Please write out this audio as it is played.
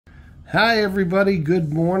Hi everybody,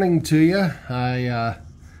 good morning to you. I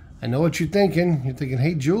know what you're thinking. You're thinking,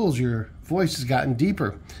 hey Jules, your voice has gotten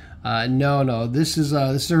deeper. No, this is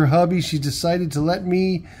her hubby. She decided to let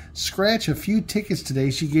me scratch a few tickets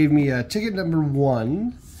today. She gave me ticket number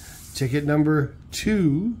 1, ticket number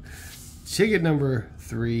 2, ticket number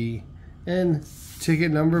 3, and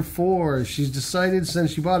ticket number 4. She's decided,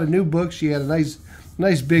 since she bought a new book, she had a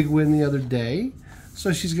nice big win the other day.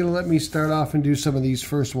 So she's going to let me start off and do some of these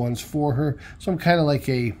first ones for her. So I'm kind of like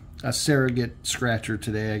a surrogate scratcher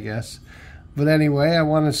today, I guess. But anyway, I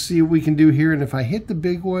want to see what we can do here. And if I hit the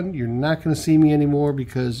big one, you're not going to see me anymore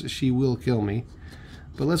because she will kill me.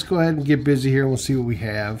 But let's go ahead and get busy here and we'll see what we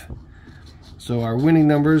have. So our winning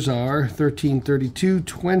numbers are 13, 32,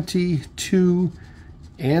 22,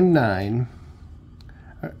 and 9.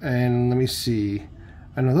 And let me see.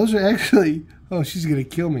 I know those are actually... Oh, she's going to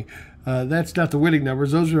kill me. That's not the winning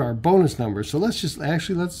numbers. Those are our bonus numbers. So let's just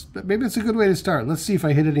maybe it's a good way to start. Let's see if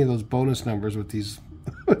I hit any of those bonus numbers with these,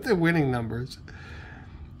 with the winning numbers.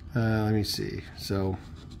 Let me see. So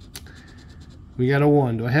we got a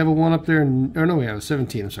 1. Do I have a 1 up there? Or no, we have a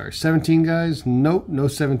 17. I'm sorry. 17, guys. Nope, no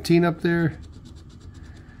 17 up there.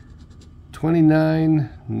 29,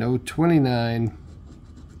 no 29.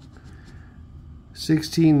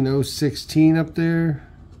 16, no 16 up there.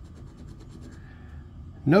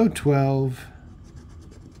 No 12,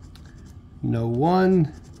 no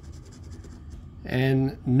 1,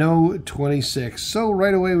 and no 26. So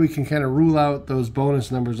right away we can kind of rule out those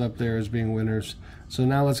bonus numbers up there as being winners. So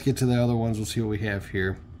now let's get to the other ones. We'll see what we have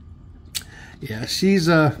here. Yeah, she's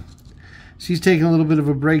taking a little bit of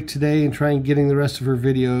a break today and trying getting the rest of her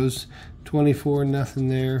videos. 24, nothing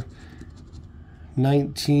there.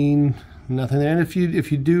 19, nothing there. And if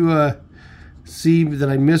you do see that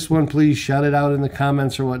I missed one, please shout it out in the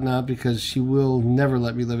comments or whatnot, because she will never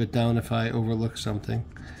let me live it down if I overlook something.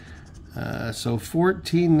 So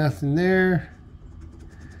 14, nothing there,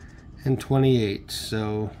 and 28.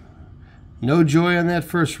 So no joy on that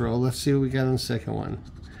first row. Let's see what we got on the second one.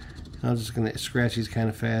 I'm just going to scratch these kind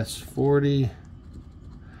of fast. 40,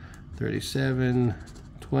 37,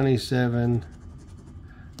 27,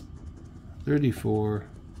 34,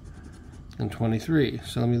 and 23.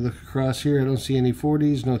 So let me look across here. I don't see any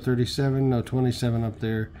 40s, no 37, no 27 up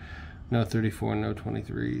there, no 34, no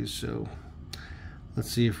 23s. So let's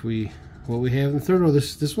see if what we have in the third row.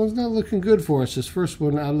 This one's not looking good for us. This first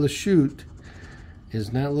one out of the chute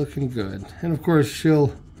is not looking good. And of course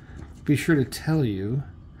she'll be sure to tell you.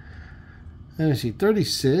 Let me see,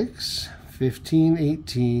 36, 15,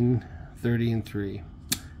 18, 30, and 3.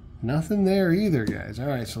 Nothing there either, guys. All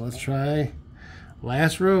right, so let's try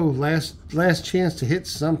last row, last chance to hit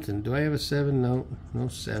something. Do I have a 7? No, no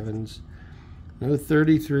 7s. No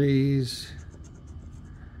 33s.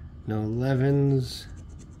 No 11s.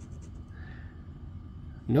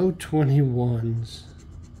 No 21s.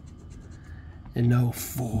 And no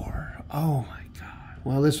 4. Oh my God.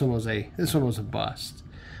 Well, this one was a bust.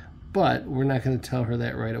 But we're not going to tell her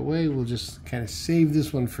that right away. We'll just kind of save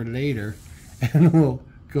this one for later, and we'll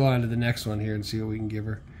go on to the next one here and see what we can give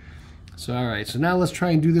her. So all right, so now let's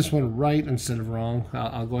try and do this one right instead of wrong.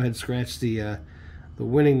 I'll go ahead and scratch the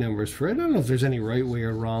winning numbers for it. I don't know if there's any right way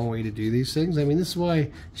or wrong way to do these things. I mean, this is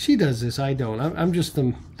why she does this. I don't. I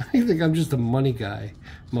think I'm just a money guy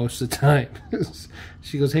most of the time.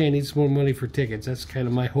 She goes, hey, I need some more money for tickets. That's kind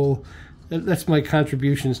of my whole. That's my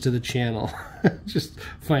contributions to the channel. Just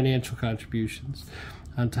financial contributions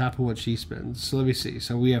on top of what she spends. So let me see.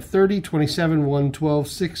 So we have 30, 27, 1, 12,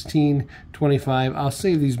 16, 25. I'll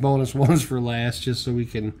save these bonus ones for last just so we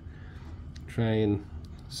can try and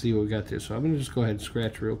see what we got there. So I'm going to just go ahead and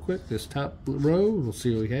scratch real quick this top row. We'll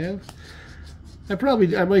see what we have.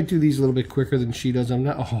 I might do these a little bit quicker than she does. I'm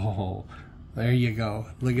not. Oh, there you go.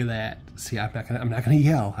 Look at that. See, I'm not gonna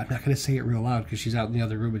yell. I'm not gonna say it real loud because she's out in the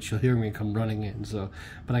other room and she'll hear me and come running in. So,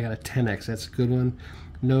 but I got a 10x. That's a good one.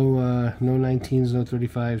 No 19s, no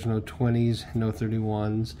 35s, no 20s, no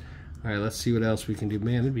 31s. All right, let's see what else we can do.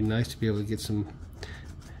 Man, it'd be nice to be able to get some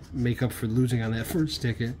make up for losing on that first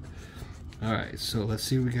ticket. All right, so let's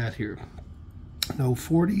see what we got here. No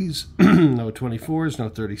 40s, no 24s, no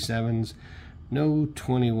 37s, no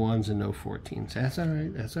 21s, and no 14s. That's all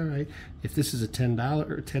right. That's all right. If this is a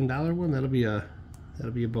 $10 one, that'll be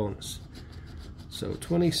a bonus. So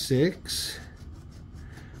 26.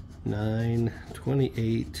 9,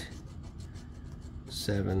 28,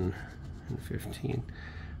 7, and 15.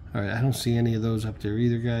 All right, I don't see any of those up there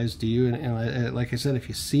either, guys. Do you? And like I said, if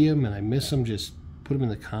you see them and I miss them, just put them in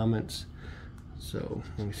the comments. So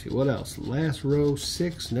let me see what else. Last row,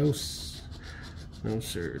 6. No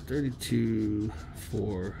sir. 32,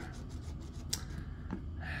 4,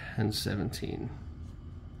 and 17.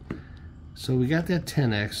 So we got that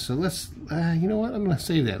 10x. So let's, you know what? I'm going to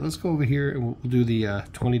save that. Let's go over here and we'll do the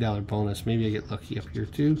 $20 bonus. Maybe I get lucky up here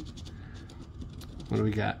too. What do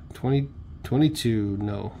we got? 22,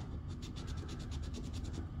 no.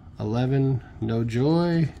 11, no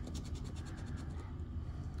joy.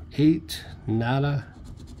 8, nada.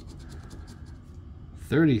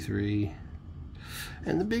 33.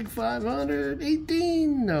 And the big 500,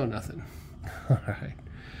 18, no, nothing.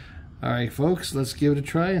 All right, folks, let's give it a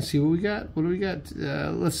try and see what we got. What do we got?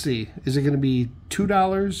 Let's see. Is it going to be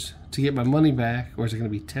 $2 to get my money back, or is it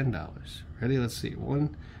going to be $10? Ready? Let's see.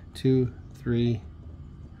 1, 2, 3.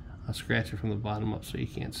 I'll scratch it from the bottom up so you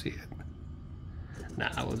can't see it. Nah,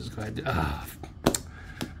 we'll just go ahead and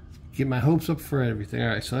get my hopes up for everything. All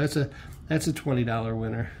right, so that's a $20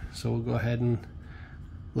 winner. So we'll go ahead and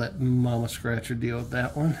let Mama Scratcher deal with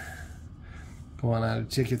that one. Go on out of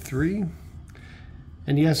ticket 3.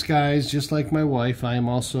 And yes, guys, just like my wife, I am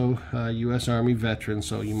also a U.S. Army veteran,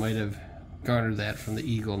 so you might have garnered that from the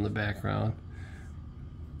eagle in the background.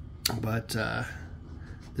 But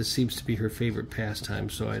this seems to be her favorite pastime,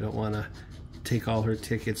 so I don't want to take all her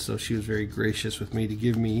tickets, so she was very gracious with me to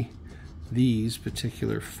give me these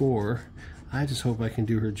particular 4. I just hope I can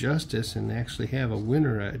do her justice and actually have a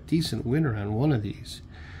winner, a decent winner on one of these.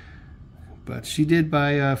 But she did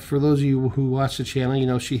buy, for those of you who watch the channel, you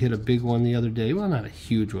know, she hit a big one the other day. Well, not a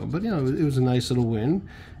huge one, but, you know, it was a nice little win.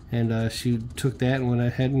 And she took that and went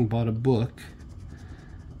ahead and bought a book.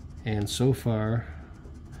 And so far,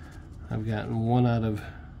 I've gotten one out of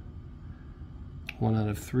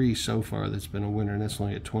 3 so far that's been a winner, and that's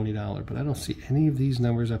only at $20. But I don't see any of these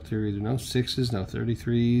numbers up there either. No 6s, no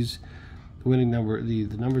 33s. The winning number, the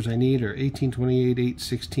numbers I need are 18, 28, 8,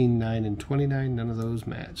 16, 9, and 29. None of those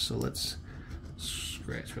match. So let's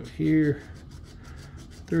scratch over here.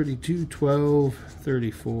 32, 12,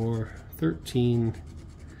 34, 13,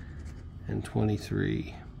 and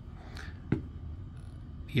 23.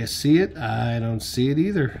 You see it? I don't see it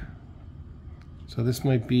either. So this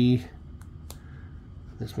might be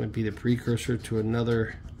the precursor to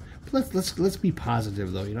another. Let's be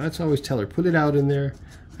positive though. You know, that's always tell her, put it out in there.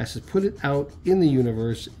 I said, put it out in the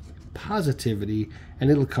universe, positivity, and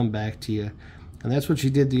it'll come back to you. And that's what she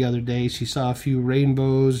did the other day. She saw a few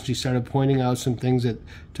rainbows. She started pointing out some things that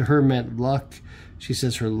to her meant luck. She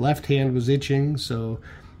says her left hand was itching. So,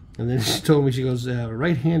 and then she told me, she goes,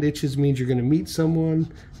 right hand itches means you're going to meet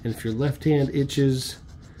someone. And if your left hand itches,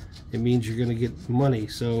 it means you're going to get money.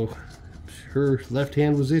 So her left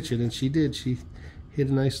hand was itching, and she did. She hit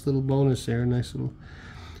a nice little bonus there, a nice little.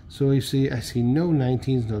 So you see, I see no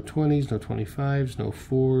 19s, no 20s, no 25s, no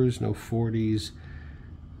 4s, no 40s,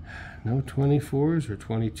 no 24s or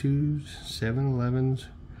 22s, 7-11s,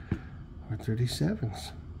 or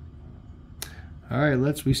 37s. All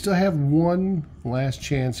right, we still have one last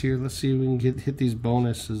chance here. Let's see if we can hit these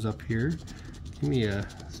bonuses up here. Give me a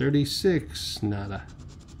 36, nada.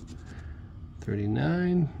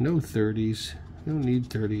 39, no 30s, we don't need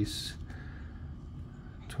 30s.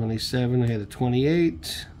 27, I had a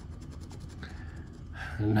 28.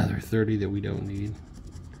 Another 30 that we don't need.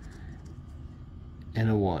 And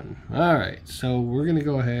a 1. All right, so we're going to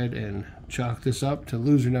go ahead and chalk this up to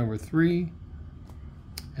loser number 3.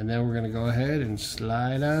 And then we're going to go ahead and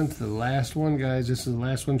slide on to the last one, guys. This is the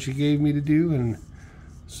last one she gave me to do. And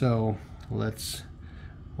so we'll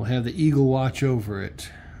have the eagle watch over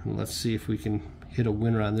it. And let's see if we can hit a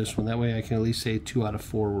winner on this one. That way I can at least say 2 out of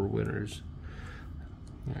 4 were winners.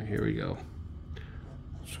 All right, here we go.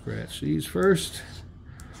 Scratch these first.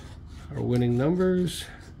 Our winning numbers.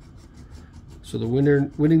 So the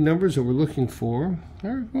winning numbers that we're looking for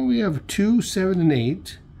are, well, we have 2, 7, and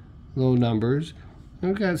 8 low numbers.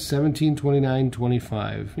 And we've got 17, 29,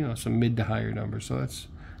 25, you know, some mid to higher numbers. So that's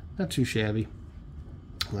not too shabby.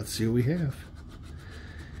 Let's see what we have.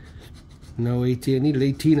 No 18. I needed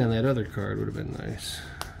 18 on that other card. Would have been nice.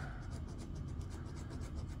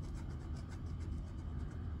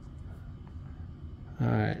 All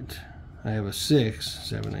right. I have a 6,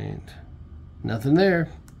 7, 8. Nothing there.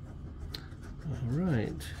 All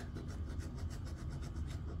right.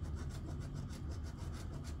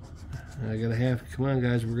 I gotta have, come on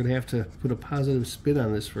guys, we're gonna have to put a positive spin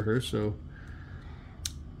on this for her. So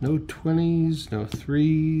no 20s, no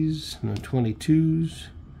 3s, no 22s,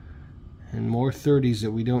 and more 30s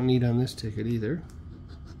that we don't need on this ticket either.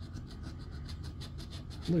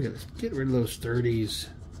 Look at this, get rid of those 30s.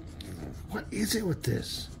 What is it with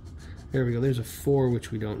this? There we go, there's a 4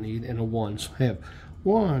 which we don't need, and a 1. So I have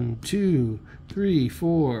 1, 2, 3,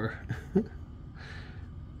 4,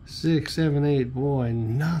 6, 7, 8, boy,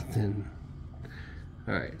 nothing.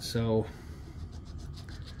 Alright, so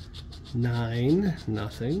 9,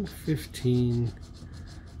 nothing. 15,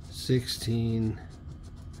 16,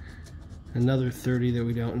 another 30 that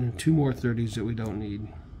we don't, and 2 more 30s that we don't need.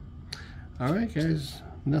 All right, guys,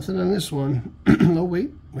 nothing on this one. Oh,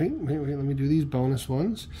 wait, let me do these bonus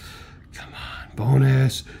ones. Come on,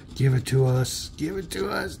 bonus, give it to us, give it to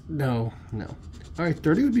us. No. All right,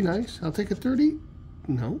 30 would be nice. I'll take a 30.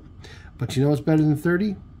 No, but you know what's better than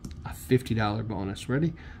 30? A $50 bonus.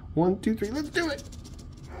 Ready? 1, 2, 3, let's do it.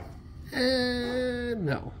 And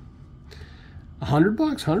no. $100?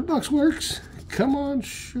 $100 works. Come on,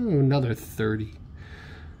 sure. Another 30.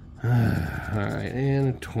 All right, and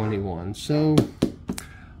a 21. So,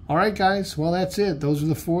 all right, guys. Well, that's it. Those are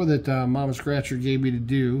the 4 that Mama Scratcher gave me to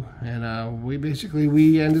do, and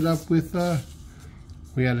we ended up with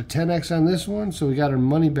we had a 10x on this one, so we got our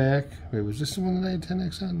money back. Wait, was this the one that I had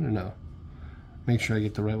 10x on, or no? Make sure I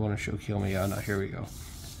get the right one, or she'll kill me. Oh no, here we go.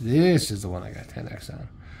 This is the one I got 10x on.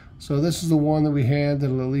 So this is the one that we had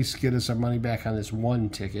that'll at least get us our money back on this one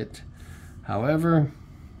ticket. However,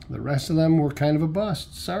 the rest of them were kind of a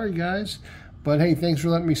bust. Sorry, guys. But hey, thanks for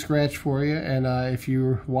letting me scratch for you. And if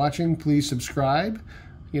you're watching, please subscribe,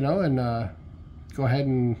 and go ahead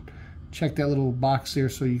and check that little box there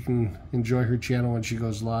so you can enjoy her channel when she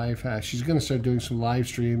goes live. She's going to start doing some live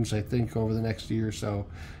streams, I think, over the next year or so.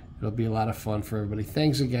 It'll be a lot of fun for everybody.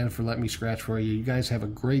 Thanks again for letting me scratch for you. You guys have a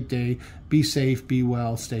great day. Be safe, be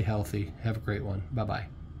well, stay healthy. Have a great one.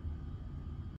 Bye-bye.